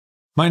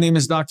My name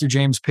is Dr.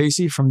 James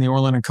Pacey from the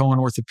Orland & Cohen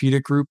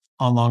Orthopedic Group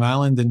on Long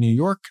Island in New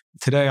York.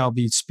 Today I'll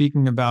be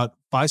speaking about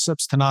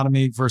biceps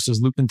tenotomy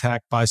versus loop and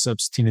tack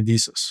biceps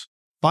tenodesis.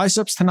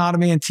 Biceps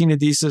tenotomy and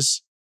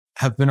tenodesis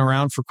have been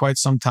around for quite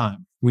some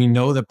time. We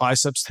know that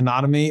biceps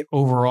tenotomy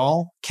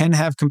overall can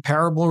have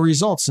comparable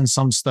results in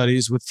some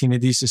studies with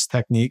tenodesis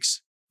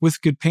techniques with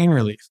good pain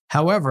relief.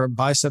 However,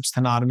 biceps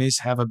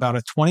tenotomies have about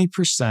a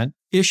 20%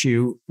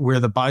 issue where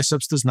the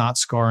biceps does not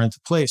scar into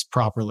place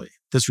properly.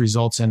 This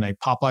results in a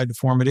Popeye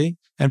deformity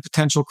and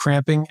potential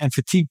cramping and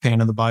fatigue pain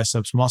of the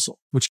biceps muscle,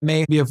 which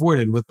may be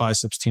avoided with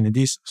biceps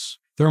tenodesis.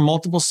 There are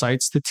multiple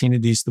sites to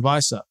tenodese the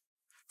bicep,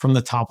 from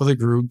the top of the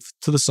groove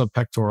to the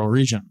subpectoral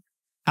region.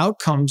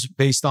 Outcomes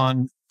based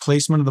on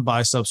placement of the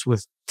biceps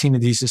with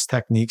tenodesis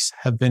techniques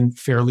have been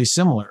fairly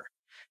similar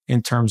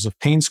in terms of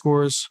pain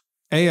scores,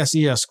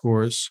 ASES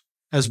scores,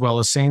 as well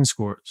as SANE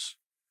scores.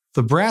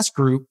 The brass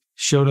group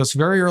showed us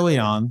very early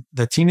on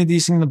that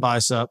tenodesing the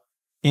bicep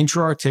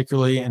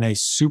intra-articularly in a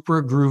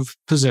supra-groove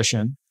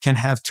position can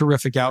have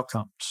terrific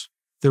outcomes.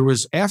 There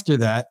was, after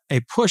that,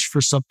 a push for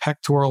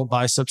subpectoral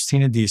biceps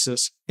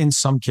tenodesis in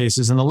some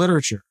cases in the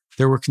literature.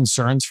 There were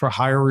concerns for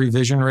higher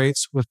revision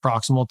rates with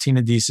proximal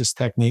tenodesis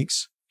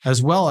techniques,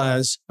 as well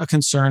as a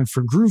concern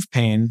for groove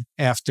pain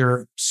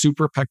after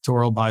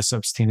suprapectoral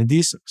biceps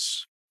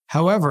tenodesis.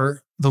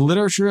 However, the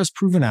literature has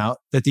proven out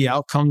that the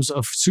outcomes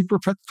of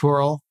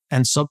suprapectoral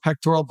and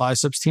subpectoral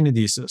biceps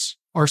tenodesis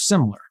are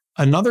similar.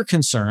 Another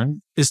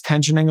concern is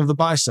tensioning of the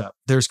bicep.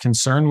 There's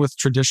concern with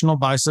traditional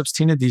biceps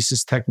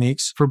tenodesis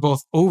techniques for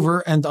both over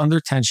and under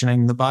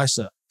tensioning the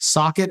bicep.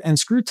 Socket and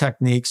screw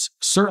techniques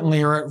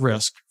certainly are at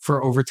risk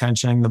for over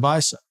tensioning the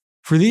bicep.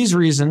 For these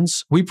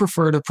reasons, we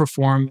prefer to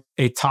perform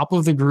a top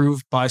of the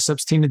groove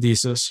biceps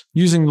tenodesis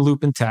using the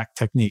loop and tack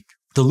technique.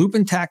 The loop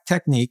and tack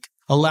technique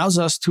allows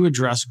us to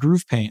address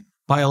groove pain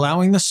by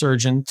allowing the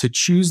surgeon to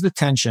choose the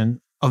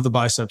tension of the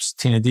biceps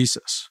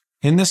tenodesis.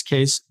 In this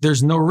case,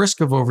 there's no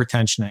risk of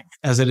overtensioning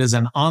as it is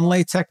an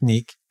onlay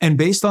technique, and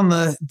based on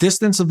the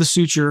distance of the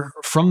suture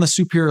from the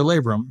superior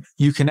labrum,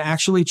 you can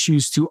actually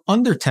choose to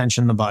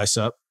undertension the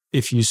bicep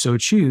if you so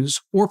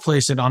choose, or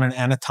place it on an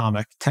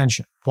anatomic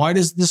tension. Why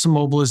does this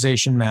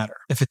immobilization matter?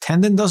 If a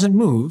tendon doesn't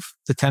move,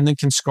 the tendon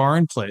can scar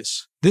in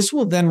place. This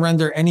will then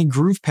render any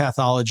groove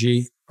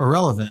pathology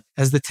irrelevant,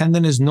 as the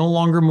tendon is no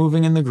longer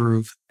moving in the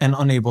groove and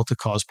unable to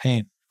cause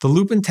pain. The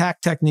loop and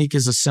tack technique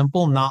is a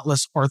simple,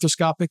 knotless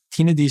arthroscopic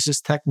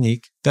tenodesis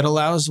technique that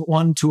allows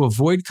one to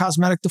avoid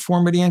cosmetic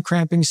deformity and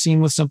cramping seen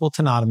with simple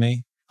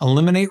tenotomy,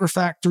 eliminate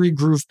refractory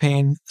groove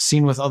pain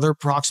seen with other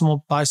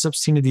proximal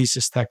biceps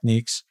tenodesis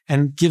techniques,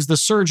 and gives the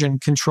surgeon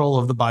control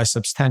of the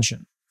biceps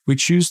tension. We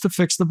choose to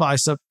fix the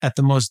bicep at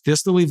the most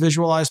distally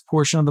visualized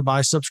portion of the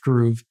biceps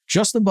groove,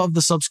 just above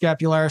the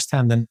subscapularis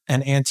tendon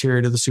and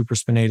anterior to the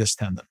supraspinatus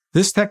tendon.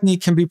 This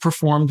technique can be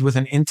performed with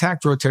an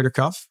intact rotator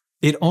cuff.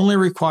 It only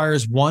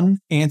requires one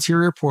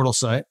anterior portal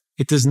site.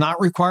 It does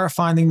not require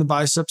finding the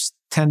biceps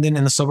tendon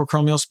in the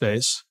subacromial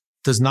space,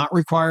 does not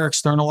require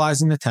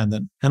externalizing the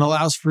tendon, and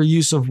allows for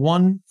use of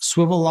one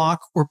swivel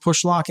lock or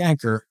push lock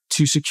anchor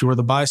to secure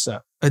the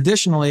bicep.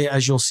 Additionally,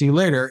 as you'll see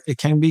later, it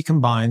can be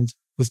combined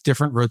with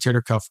different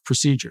rotator cuff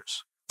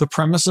procedures. The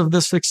premise of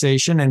this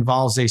fixation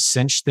involves a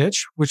cinch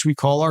stitch, which we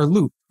call our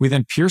loop. We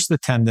then pierce the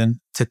tendon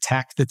to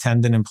tack the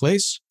tendon in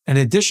place. An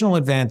additional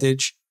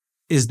advantage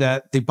is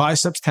that the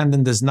biceps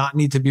tendon does not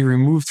need to be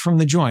removed from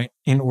the joint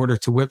in order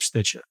to whip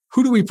stitch it.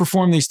 Who do we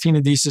perform these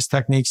tenodesis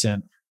techniques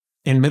in?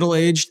 In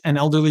middle-aged and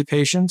elderly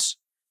patients,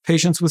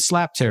 patients with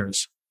slap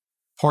tears,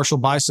 partial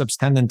biceps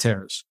tendon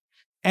tears,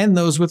 and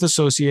those with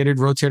associated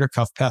rotator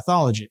cuff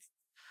pathology,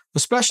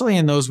 especially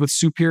in those with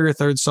superior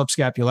third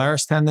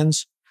subscapularis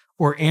tendons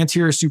or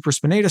anterior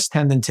supraspinatus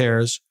tendon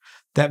tears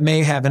that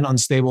may have an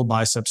unstable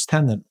biceps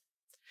tendon.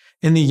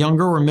 In the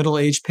younger or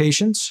middle-aged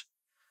patients,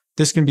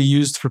 this can be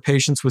used for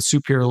patients with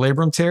superior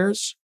labrum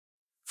tears,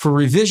 for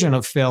revision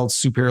of failed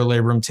superior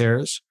labrum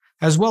tears,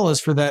 as well as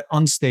for that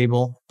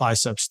unstable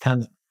biceps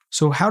tendon.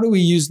 So how do we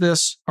use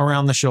this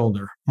around the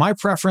shoulder? My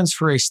preference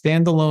for a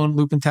standalone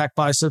loop and tack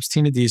biceps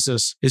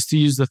tenodesis is to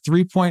use the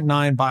 3.9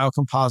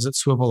 biocomposite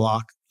swivel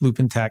lock loop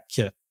and tack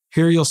kit.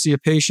 Here you'll see a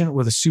patient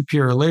with a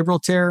superior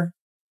labral tear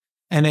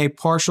and a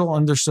partial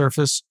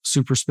undersurface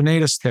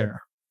supraspinatus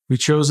tear. We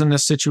chose in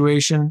this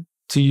situation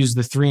to use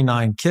the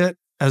 3.9 kit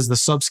as the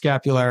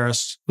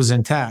subscapularis was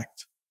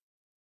intact.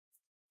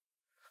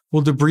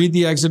 We'll debride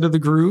the exit of the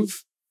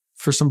groove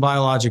for some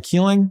biologic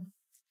healing,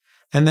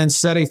 and then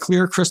set a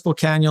clear crystal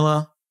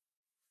cannula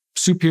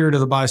superior to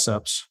the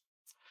biceps.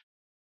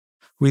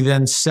 We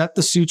then set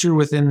the suture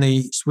within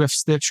the swift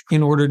stitch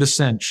in order to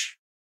cinch.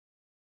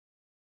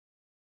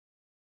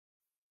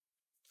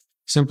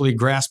 Simply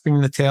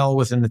grasping the tail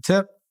within the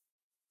tip,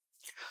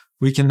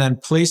 we can then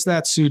place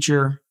that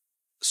suture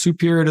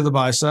superior to the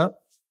bicep,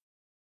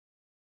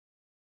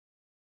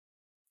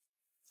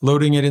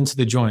 loading it into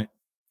the joint.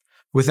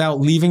 Without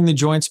leaving the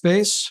joint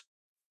space,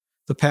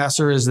 the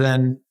passer is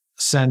then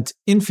sent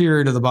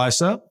inferior to the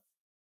bicep,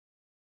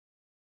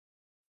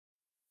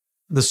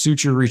 the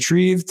suture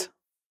retrieved,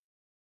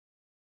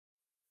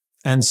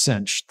 and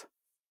cinched.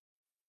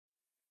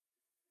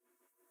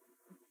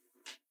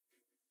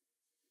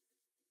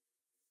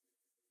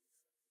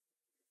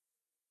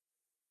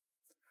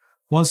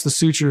 Once the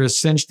suture is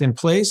cinched in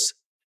place,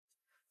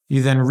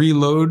 you then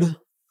reload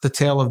the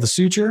tail of the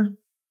suture.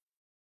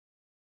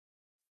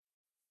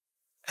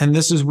 And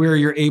this is where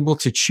you're able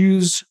to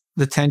choose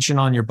the tension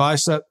on your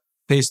bicep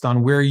based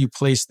on where you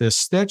place this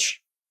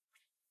stitch.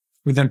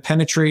 We then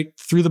penetrate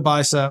through the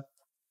bicep,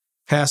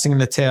 passing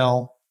the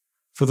tail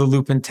for the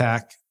loop and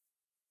tack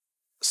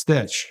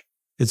stitch.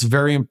 It's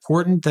very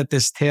important that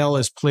this tail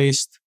is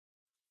placed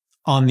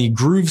on the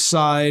groove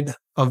side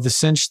of the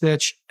cinch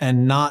stitch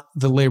and not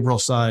the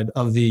labral side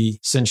of the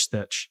cinch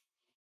stitch.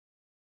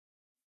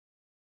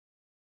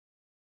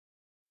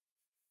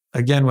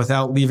 Again,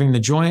 without leaving the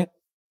joint,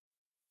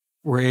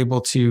 we're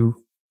able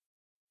to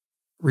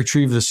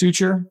retrieve the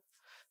suture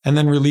and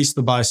then release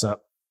the bicep.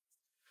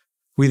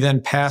 We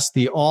then pass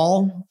the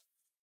awl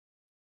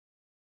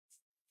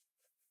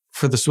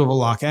for the swivel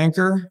lock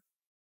anchor.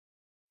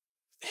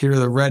 Here,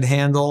 the red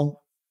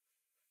handle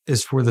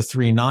is for the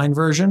 3/9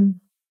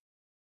 version.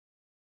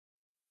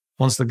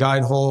 Once the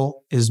guide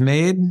hole is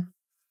made,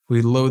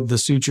 we load the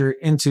suture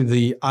into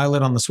the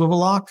eyelet on the swivel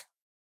lock,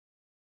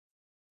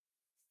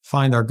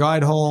 find our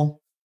guide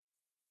hole,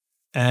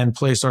 and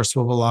place our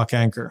swivel lock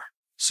anchor,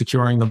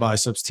 securing the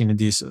biceps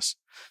tenodesis.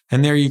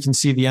 And there you can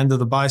see the end of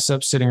the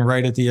bicep sitting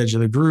right at the edge of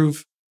the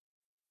groove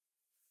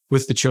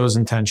with the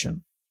chosen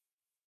tension.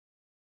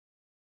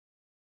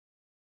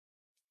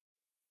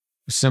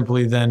 We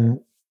simply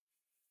then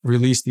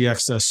release the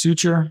excess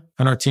suture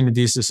and our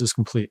tenodesis is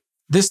complete.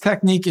 This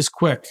technique is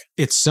quick,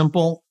 it's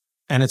simple,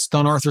 and it's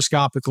done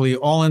arthroscopically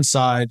all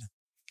inside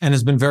and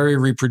has been very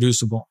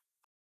reproducible.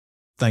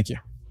 Thank you.